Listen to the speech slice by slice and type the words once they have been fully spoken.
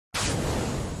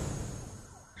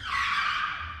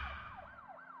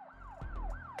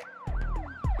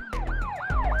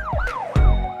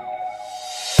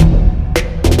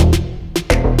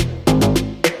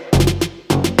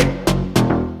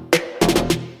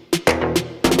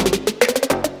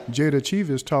Jayda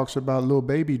Cheaves talks about Lil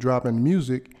Baby dropping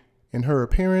music and her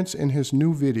appearance in his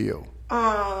new video.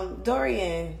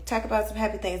 Dorian, talk about some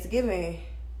happy Thanksgiving.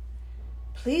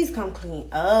 Please come clean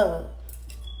up.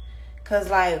 Cause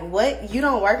like, what? You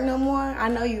don't work no more? I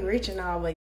know you rich and all,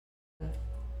 but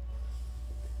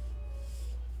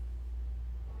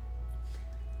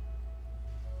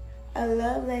a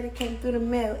love letter came through the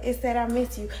mail. It said I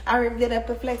miss you. I ripped it up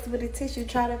and flexed with a tissue.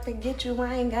 Try to forget you.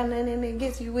 I ain't got nothing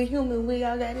against you. We human. We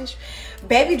all got issues.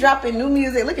 Baby dropping new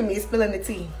music. Look at me spilling the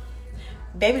tea.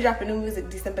 Baby dropping new music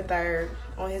December 3rd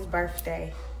on his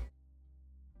birthday.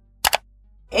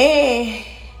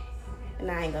 And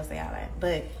I ain't gonna say all that,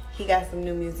 but he got some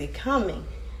new music coming.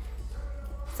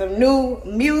 Some new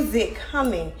music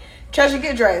coming. Treasure,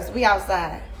 get dressed. We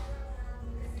outside.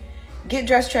 Get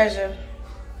dressed, Treasure.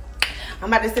 I'm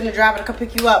about to send the driver to come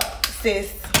pick you up,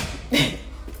 sis.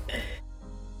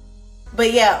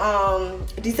 But yeah,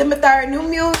 December 3rd, new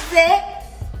music,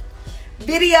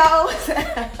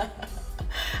 videos.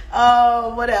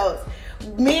 What else?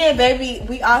 Me and Baby,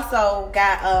 we also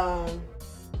got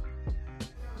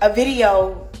a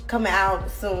video coming out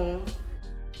soon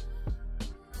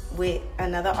with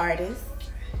another artist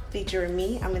featuring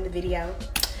me. I'm in the video.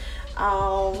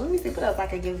 Let me see what else I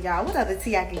can give y'all. What other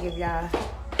tea I can give y'all?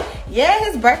 Yeah,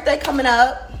 his birthday coming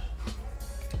up.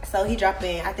 So he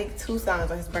dropping, I think, 2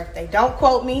 songs on his birthday. Don't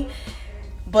quote me,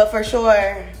 but for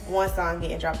sure, 1 song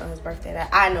getting dropped on his birthday that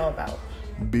I know about.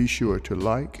 Be sure to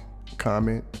like,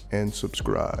 comment, and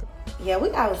subscribe. Yeah,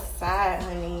 we outside,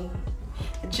 honey.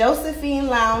 Josephine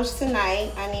Lounge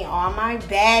tonight. I need all my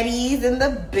baddies in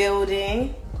the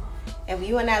building. If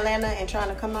you in Atlanta and trying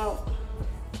to come out,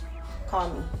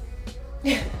 call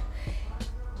me.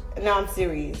 No, I'm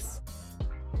serious.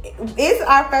 It's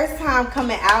our first time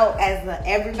coming out as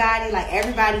everybody, like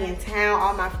everybody in town,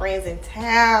 all my friends in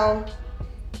town.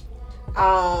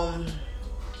 All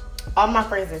my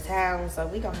friends in town, so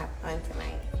we gonna have fun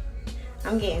tonight.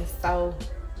 I'm getting so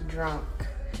drunk.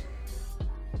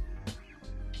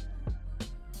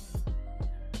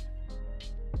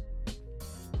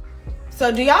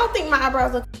 So do y'all think my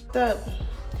eyebrows look up?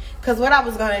 Cause what I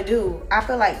was gonna do, I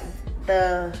feel like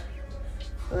the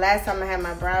last time I had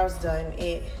my brows done,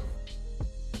 it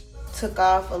took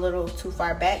off a little too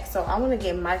far back. So I want to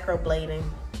get microblading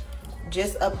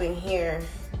just up in here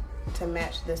to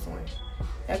match this one.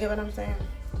 Y'all get what I'm saying?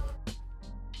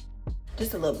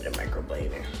 Just a little bit of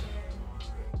microblading.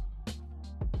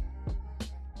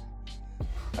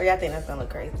 Or y'all think that's gonna look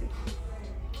crazy?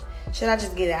 Should I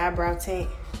just get an eyebrow tint?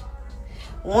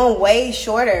 One way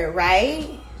shorter,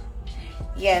 right?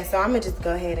 Yeah, so I'm gonna just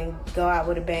go ahead and go out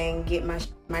with a bang, get my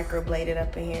microbladed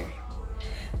up in here.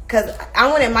 Cause I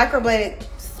want it microbladed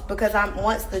because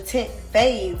once the tint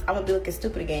fades, I'm gonna be looking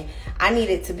stupid again. I need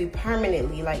it to be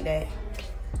permanently like that.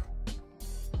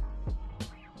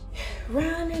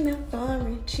 Running a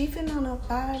foreign, chiefing on a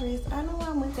virus. I know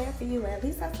I went there for you. At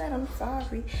least I said I'm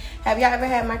sorry. Have y'all ever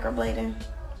had microblading?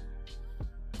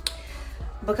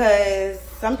 Because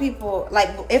some people, like,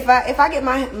 if I get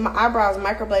my eyebrows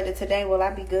microbladed today, will I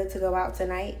be good to go out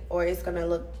tonight, or it's gonna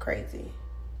look crazy?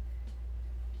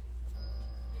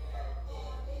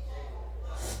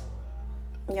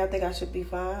 Y'all think I should be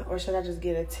fine, or should I just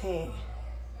get a tint?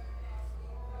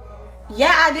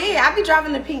 Yeah, I did. I be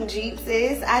driving the pink Jeep,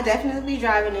 sis. I definitely be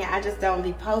driving it. I just don't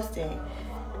be posting.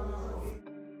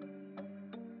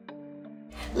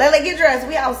 Lele, get dressed.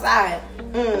 We outside.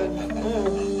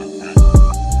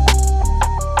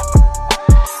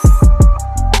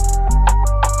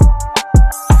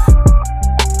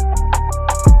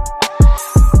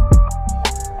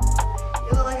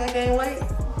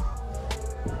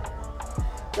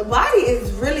 The body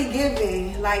is really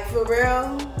giving, like for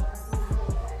real.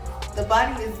 The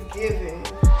body is giving.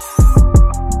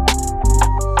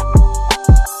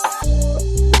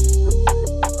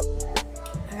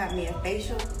 I got me a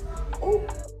facial. Ooh.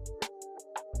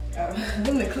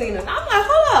 Them the cleaners. I'm like,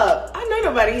 hold up. I know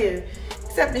nobody here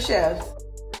except the chefs.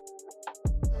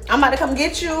 I'm about to come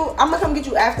get you. I'm gonna come get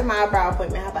you after my eyebrow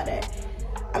appointment. How about that?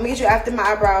 I'm gonna get you after my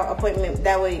eyebrow appointment.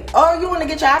 That way. Oh, you wanna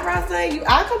get your eyebrows done?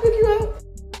 I'll come pick you up.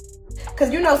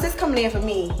 Cause you know sis coming in for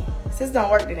me. Sis don't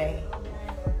work today.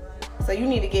 So you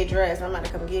need to get dressed. I'm about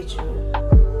to come get you.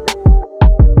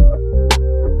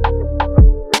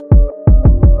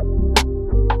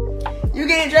 You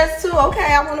getting dressed too?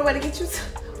 Okay, I wonder where to get you to.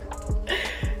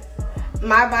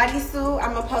 My bodysuit,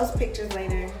 I'm gonna post pictures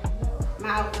later. My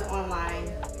outfit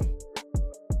online.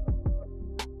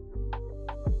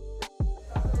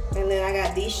 And then I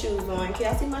got these shoes on. Can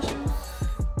y'all see my shoes?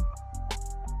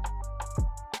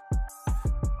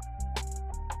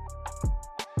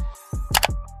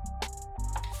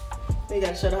 So you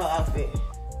gotta show the whole outfit.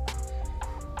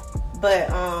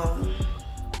 But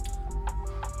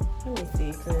let me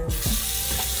see, cause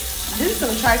this is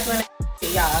some trifling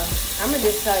y'all. I'ma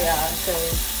just tell y'all,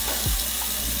 cause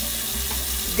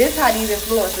this how these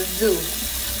influencers do.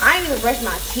 I ain't even brushed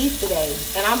my teeth today,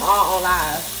 and I'm all on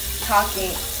live,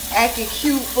 talking, acting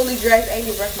cute, fully dressed, ain't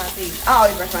even brushed my teeth. I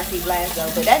always brush my teeth last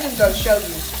though, but that just goes to show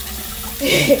you.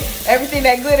 Everything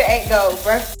that glitter ain't go.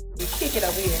 Brush, you kick it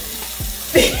over here.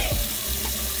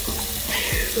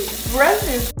 Brush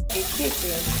is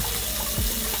kicking.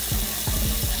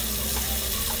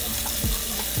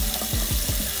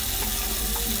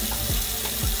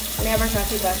 I never brushed my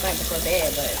teeth last night before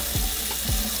bed, but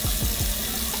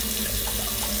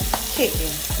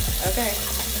kicking, okay?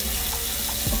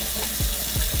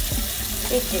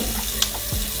 Kicking.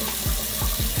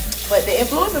 But the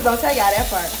influencers don't tell y'all that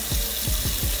part.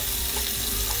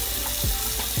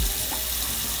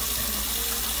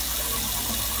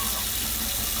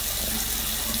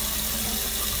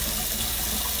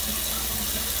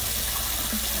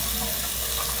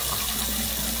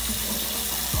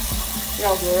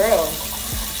 No, for real.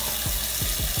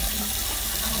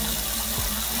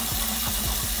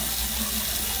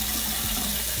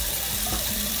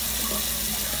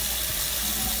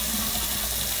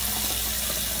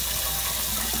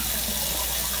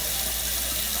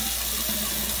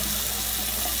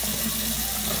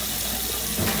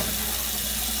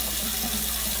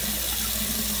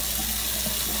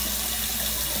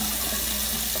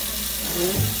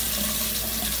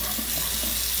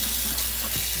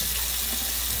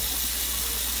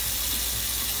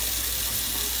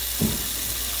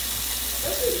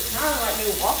 Like they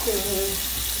walking here.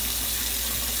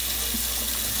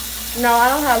 No, I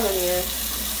don't have veneers.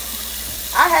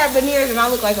 I have veneers and I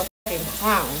look like a fucking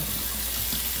clown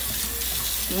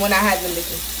when I had them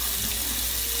bitches.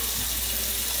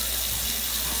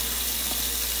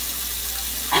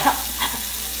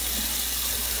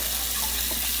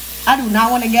 I do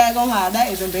not want to gag on live.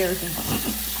 That is embarrassing.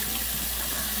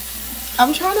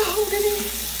 I'm trying to hold it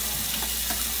in.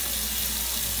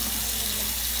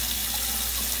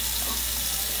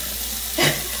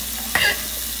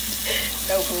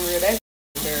 No, for real, that's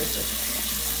embarrassing.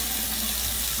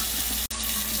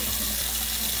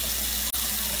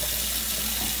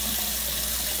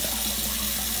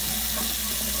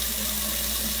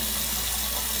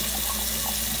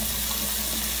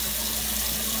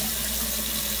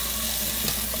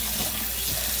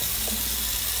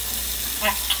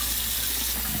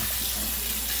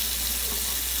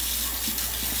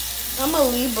 I'm a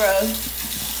Libra.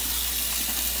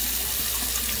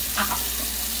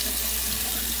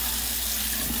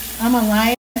 I'm a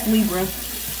lion Libra.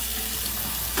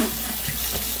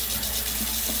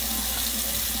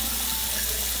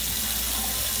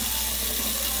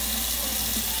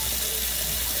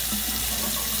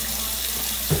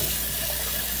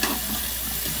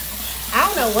 I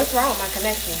don't know what's wrong with my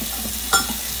connection.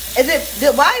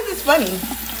 Why is this funny?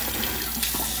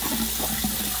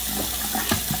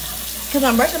 Because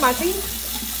I'm brushing my teeth?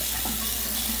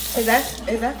 Is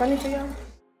that funny to y'all?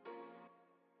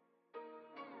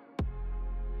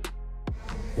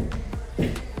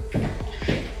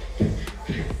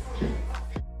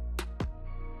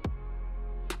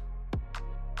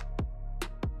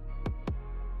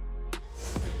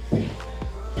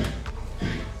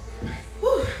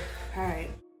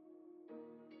 Alright.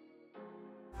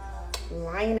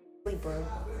 Lion Libra.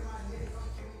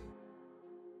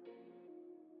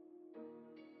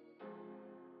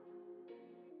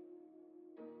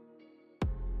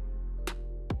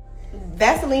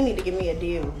 Vaseline need to give me a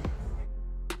deal.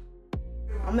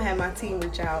 I'm gonna have my team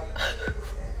reach out.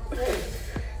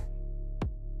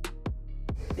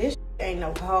 This ain't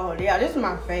no cold. Yeah, this is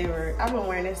my favorite. I've been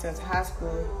wearing this since high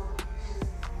school.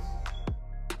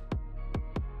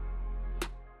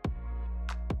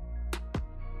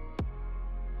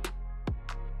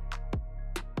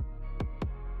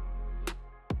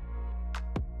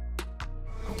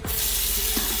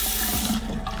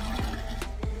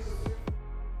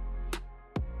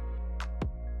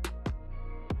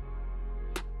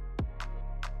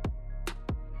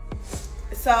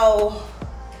 So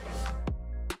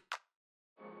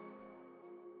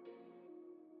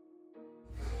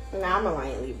now I'm a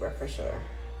Lion Libra for sure.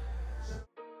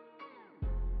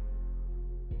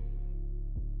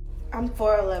 I'm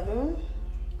 4'11".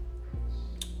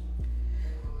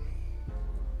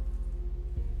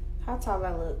 How tall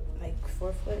I look? Like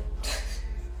 4 foot?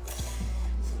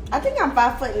 I think I'm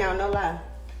 5 foot now, no lie.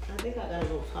 I think I got a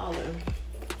little taller.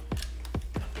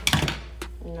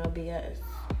 No BS.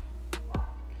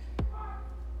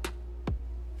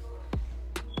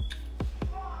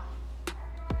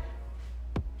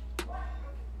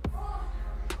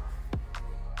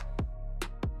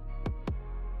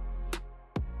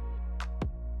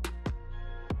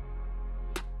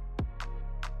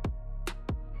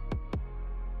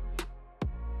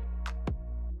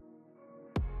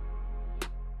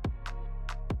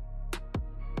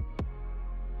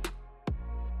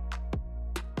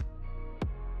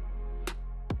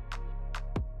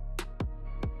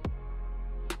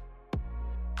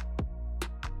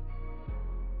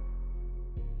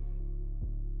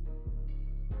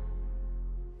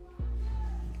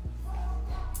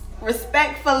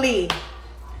 Respectfully.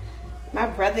 My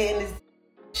brother in this.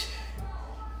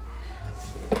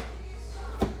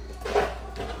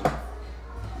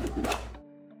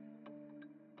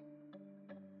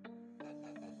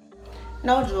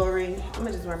 No jewelry. I'm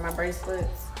gonna just wear my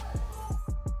bracelets.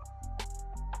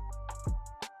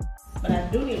 But I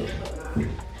do need to put my.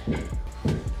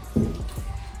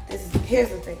 Here's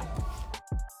the thing.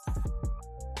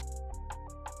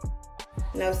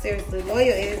 No, seriously, Loyal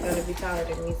is gonna be taller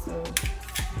than me soon.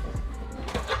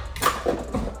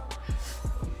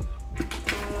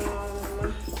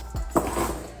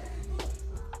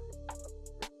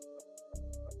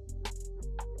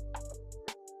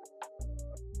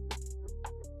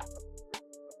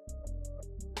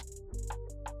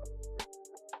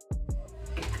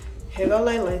 Here go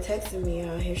Layla texting me,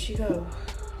 y'all. Here she go.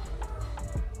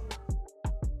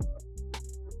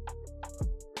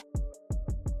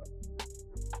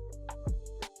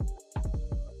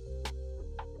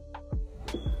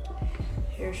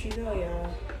 Here she go, y'all.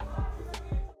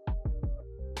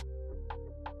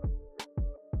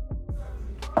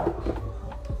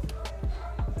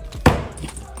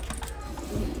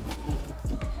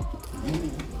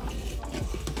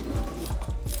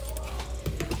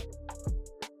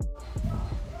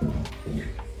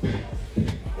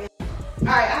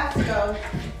 Alright, I have to go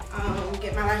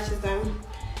get my lashes done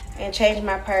and change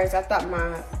my purse. I thought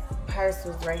my purse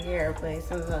was right here, but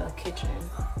it's in the kitchen.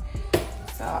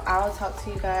 So I'll talk to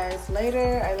you guys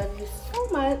later. I love you so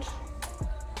much.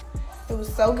 It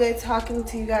was so good talking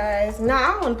to you guys. Nah, I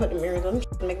don't want to put the earrings on. I'm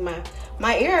trying to make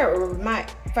my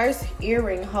first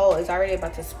earring hole is already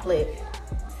about to split.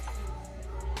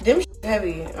 Them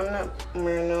heavy. I'm not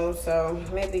wearing those, so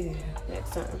maybe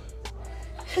next time.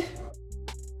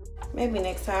 Maybe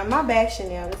next time. My bag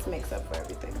Chanel. This makes up for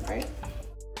everything, right?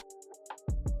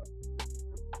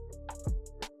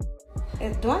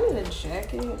 Do I need a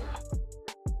jacket?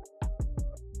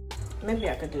 Maybe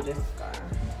I could do this scarf.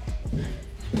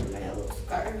 Like a little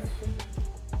scarf.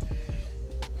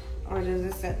 Or does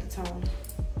it set the tone?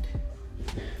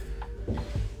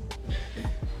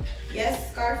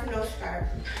 Yes, scarf, no scarf.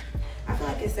 I feel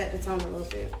like it set the tone a little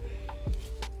bit.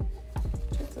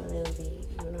 Just a little bit,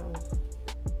 you know.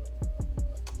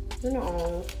 You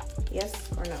know, yes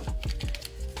or no?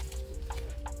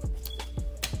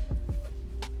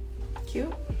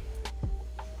 Cute?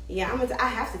 Yeah, I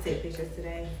have to take pictures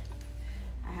today.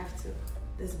 I have to.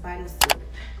 This bodysuit.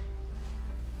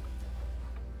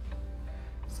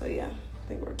 So yeah, I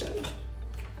think we're good.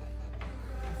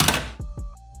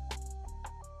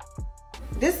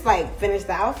 This like finished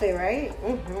the outfit, right?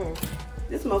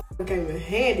 This motherfucker came in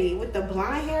handy with the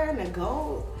blonde hair and the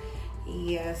gold.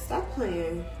 Yeah, stop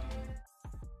playing.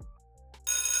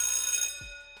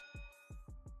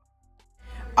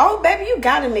 Oh, baby, you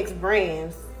gotta mix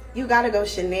brands. You gotta go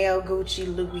Chanel, Gucci,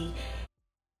 Louis.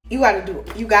 You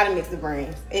gotta mix the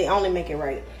brands. It only make it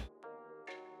right.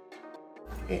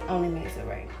 It only makes it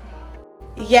right.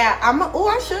 Yeah,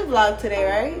 I should vlog today,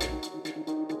 right?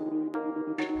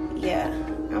 Yeah,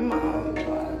 I'm vlog.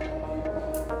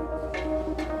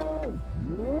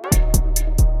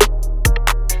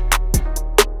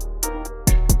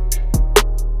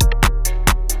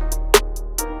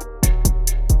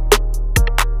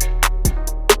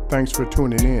 Thanks for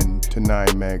tuning in to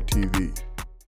 9 Mag TV.